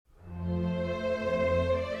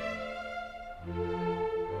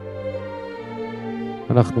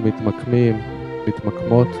אנחנו מתמקמים,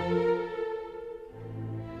 מתמקמות,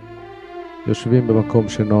 יושבים במקום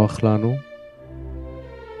שנוח לנו.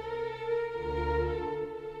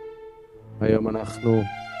 היום אנחנו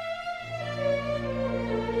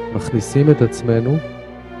מכניסים את עצמנו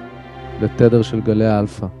לתדר של גלי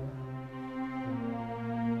האלפא.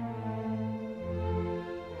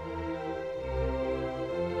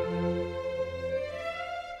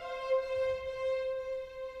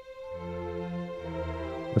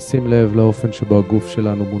 נשים לב לאופן שבו הגוף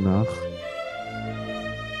שלנו מונח.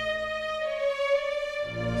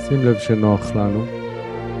 שים לב שנוח לנו.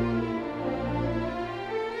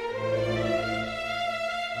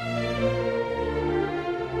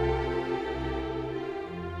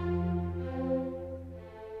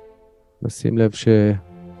 נשים לב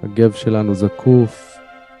שהגב שלנו זקוף.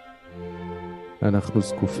 אנחנו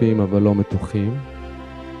זקופים אבל לא מתוחים.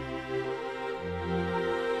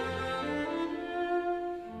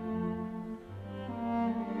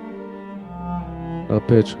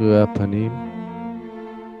 נרפה את שרירי הפנים.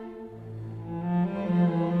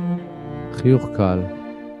 חיוך קל.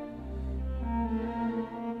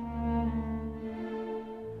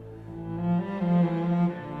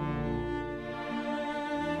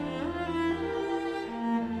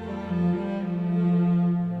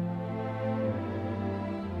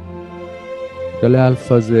 גלי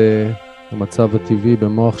אלפא זה המצב הטבעי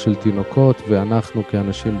במוח של תינוקות, ואנחנו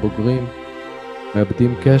כאנשים בוגרים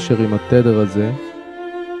מאבדים קשר עם התדר הזה.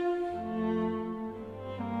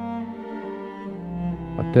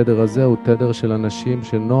 התדר הזה הוא תדר של אנשים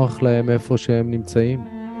שנוח להם איפה שהם נמצאים,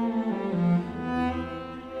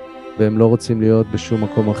 והם לא רוצים להיות בשום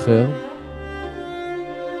מקום אחר,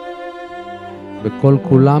 וכל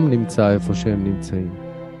כולם נמצא איפה שהם נמצאים.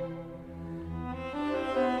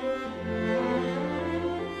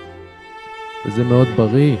 וזה מאוד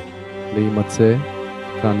בריא להימצא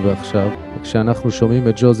כאן ועכשיו. כשאנחנו שומעים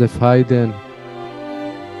את ג'וזף היידן,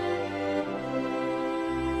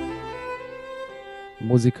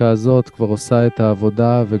 המוזיקה הזאת כבר עושה את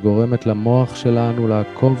העבודה וגורמת למוח שלנו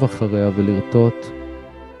לעקוב אחריה ולרטוט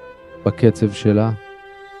בקצב שלה.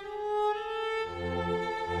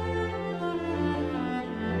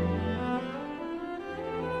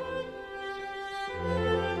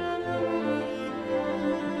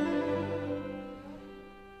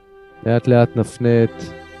 לאט לאט נפנה את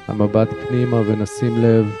המבט פנימה ונשים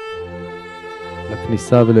לב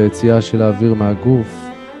לכניסה וליציאה של האוויר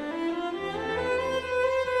מהגוף.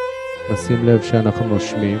 נשים לב שאנחנו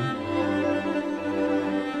נושמים.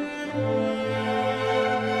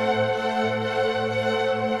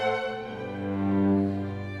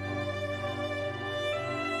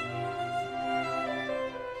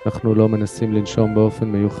 אנחנו לא מנסים לנשום באופן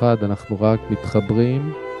מיוחד, אנחנו רק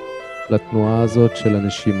מתחברים לתנועה הזאת של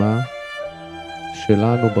הנשימה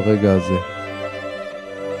שלנו ברגע הזה.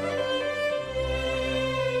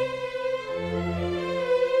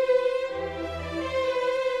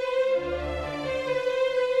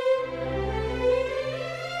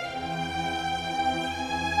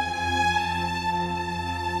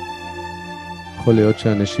 יכול להיות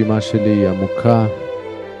שהנשימה שלי היא עמוקה,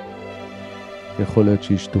 יכול להיות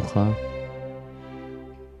שהיא שטוחה.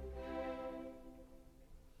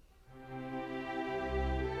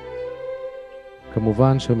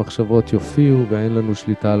 כמובן שמחשבות יופיעו ואין לנו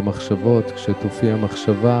שליטה על מחשבות. כשתופיע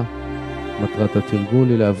מחשבה, מטרת התרגול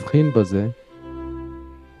היא להבחין בזה,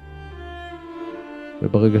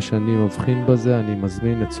 וברגע שאני מבחין בזה אני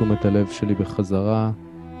מזמין את תשומת הלב שלי בחזרה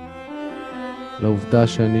לעובדה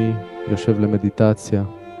שאני יושב למדיטציה,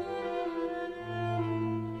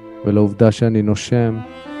 ולעובדה שאני נושם.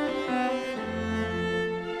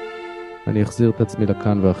 אני אחזיר את עצמי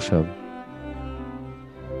לכאן ועכשיו.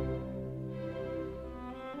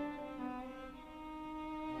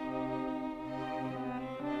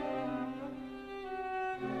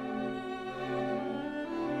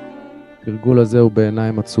 התרגול הזה הוא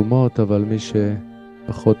בעיניים עצומות, אבל מי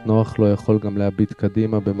שפחות נוח לו יכול גם להביט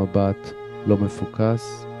קדימה במבט לא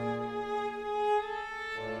מפוקס.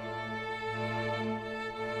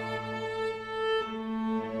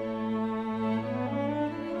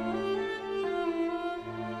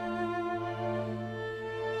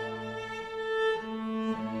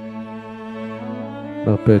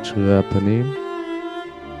 נרפה את שרירי הפנים.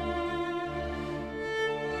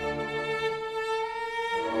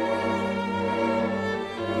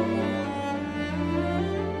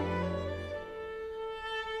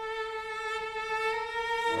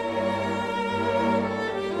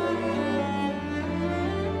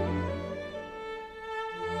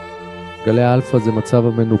 גלי האלפא זה מצב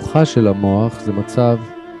המנוחה של המוח, זה מצב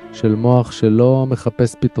של מוח שלא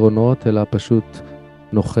מחפש פתרונות, אלא פשוט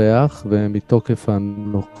נוכח, ומתוקף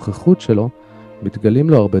הנוכחות שלו מתגלים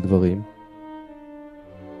לו הרבה דברים.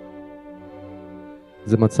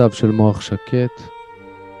 זה מצב של מוח שקט,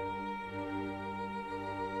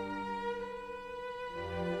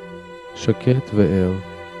 שקט וער.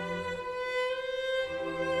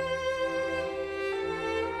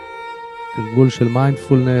 תרגול של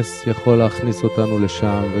מיינדפולנס יכול להכניס אותנו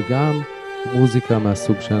לשם, וגם מוזיקה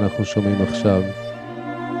מהסוג שאנחנו שומעים עכשיו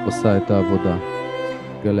עושה את העבודה.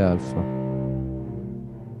 גלי אלפא.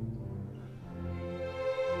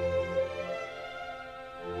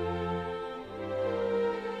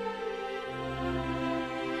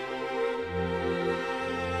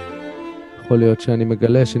 יכול להיות שאני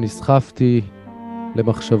מגלה שנסחפתי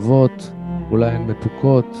למחשבות, אולי הן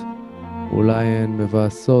מתוקות, אולי הן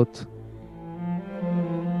מבאסות.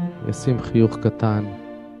 אשים חיוך קטן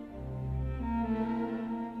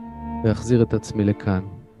ואחזיר את עצמי לכאן.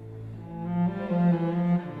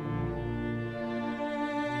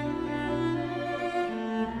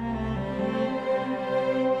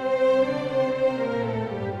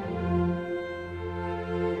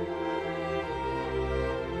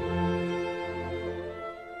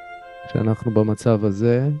 כשאנחנו במצב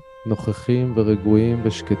הזה, נוכחים ורגועים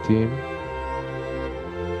ושקטים,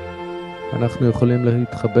 אנחנו יכולים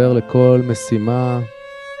להתחבר לכל משימה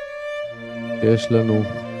שיש לנו,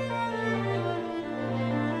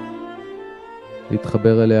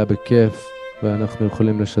 להתחבר אליה בכיף, ואנחנו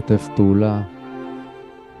יכולים לשתף פעולה,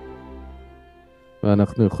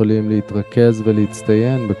 ואנחנו יכולים להתרכז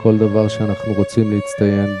ולהצטיין בכל דבר שאנחנו רוצים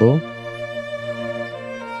להצטיין בו.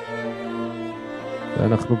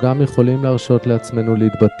 ואנחנו גם יכולים להרשות לעצמנו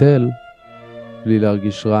להתבטל בלי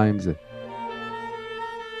להרגיש רע עם זה.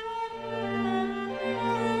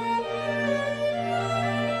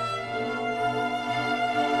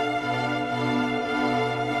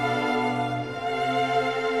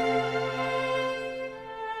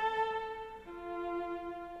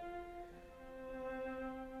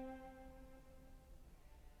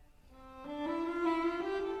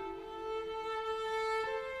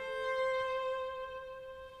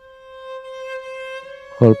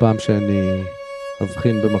 כל פעם שאני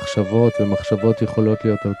אבחין במחשבות, ומחשבות יכולות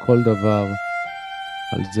להיות על כל דבר,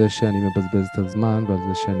 על זה שאני מבזבז את הזמן, ועל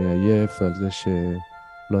זה שאני עייף, ועל זה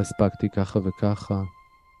שלא הספקתי ככה וככה.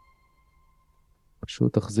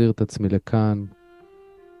 פשוט אחזיר את עצמי לכאן,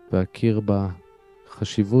 והכיר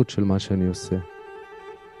בחשיבות של מה שאני עושה.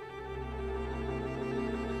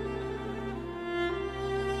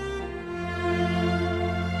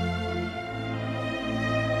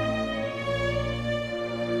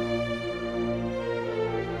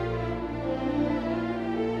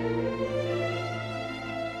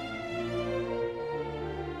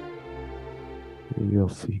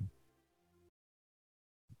 יופי.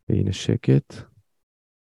 והנה שקט.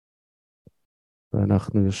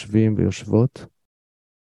 ואנחנו יושבים ויושבות.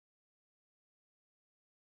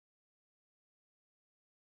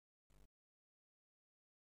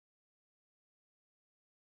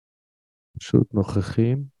 פשוט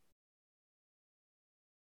נוכחים.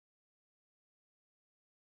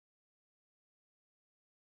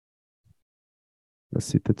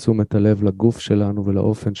 נסיט את תשומת הלב לגוף שלנו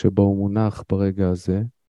ולאופן שבו הוא מונח ברגע הזה.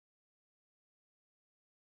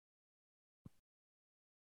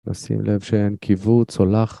 נשים לב שאין קיבוץ או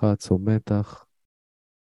לחץ או מתח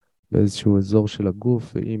באיזשהו אזור של הגוף,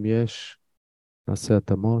 ואם יש, נעשה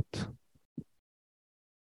התאמות.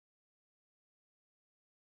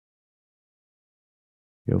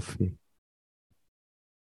 יופי.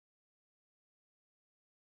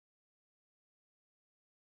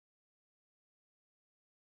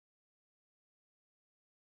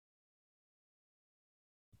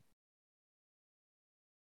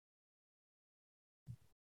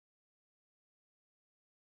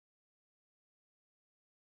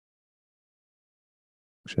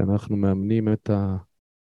 כשאנחנו מאמנים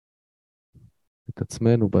את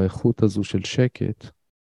עצמנו באיכות הזו של שקט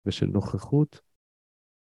ושל נוכחות,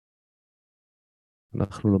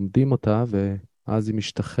 אנחנו לומדים אותה, ואז היא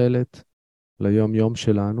משתחלת ליום יום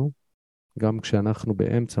שלנו, גם כשאנחנו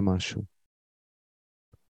באמצע משהו.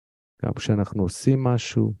 גם כשאנחנו עושים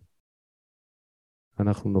משהו,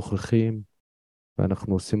 אנחנו נוכחים,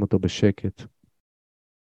 ואנחנו עושים אותו בשקט.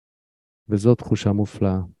 וזאת תחושה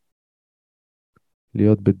מופלאה.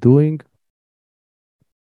 להיות בדוינג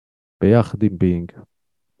ביחד עם ביינג.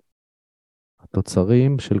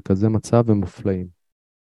 התוצרים של כזה מצב הם מופלאים.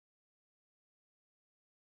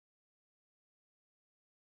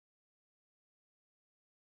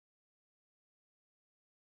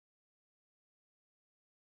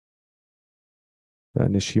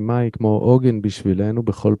 והנשימה היא כמו עוגן בשבילנו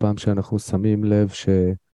בכל פעם שאנחנו שמים לב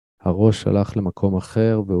שהראש הלך למקום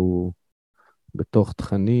אחר והוא בתוך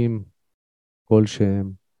תכנים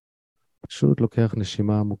כלשהם. פשוט לוקח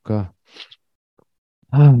נשימה עמוקה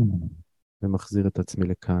ומחזיר את עצמי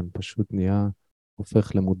לכאן. פשוט נהיה,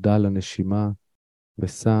 הופך למודע לנשימה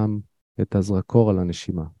ושם את הזרקור על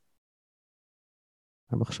הנשימה.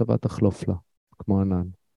 המחשבה תחלוף לה, כמו ענן.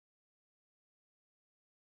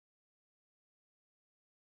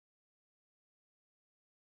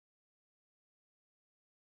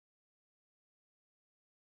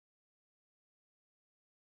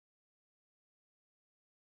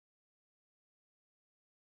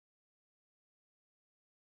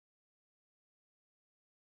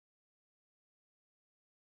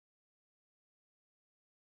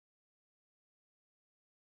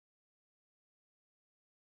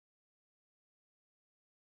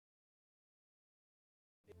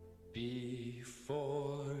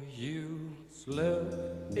 Before you slip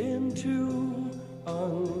into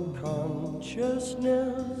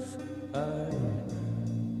unconsciousness,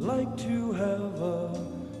 I'd like to have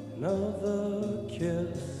another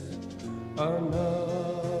kiss,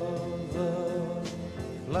 another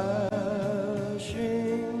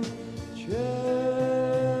flashing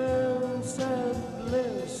chance at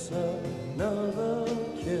bliss, another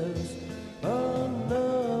kiss,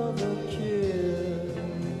 another kiss.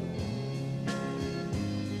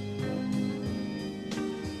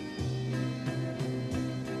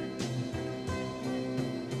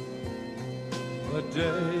 The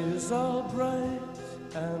days are bright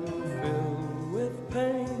and filled with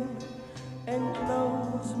pain.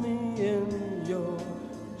 Enclose me in your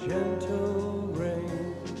gentle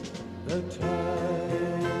rain. The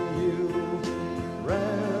time you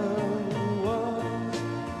ran was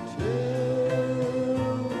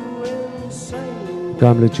too insane.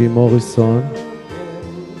 גם לג'י מוריסון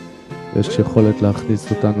יש יכולת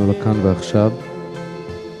להכניס אותנו לכאן ועכשיו.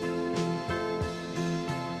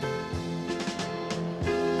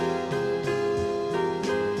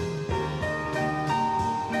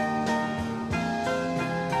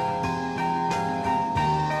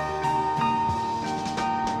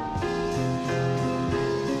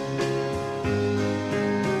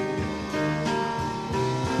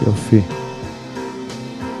 יופי.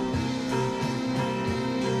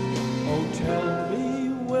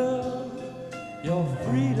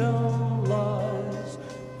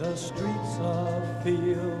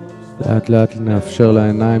 לאט לאט נאפשר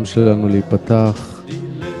לעיניים שלנו להיפתח.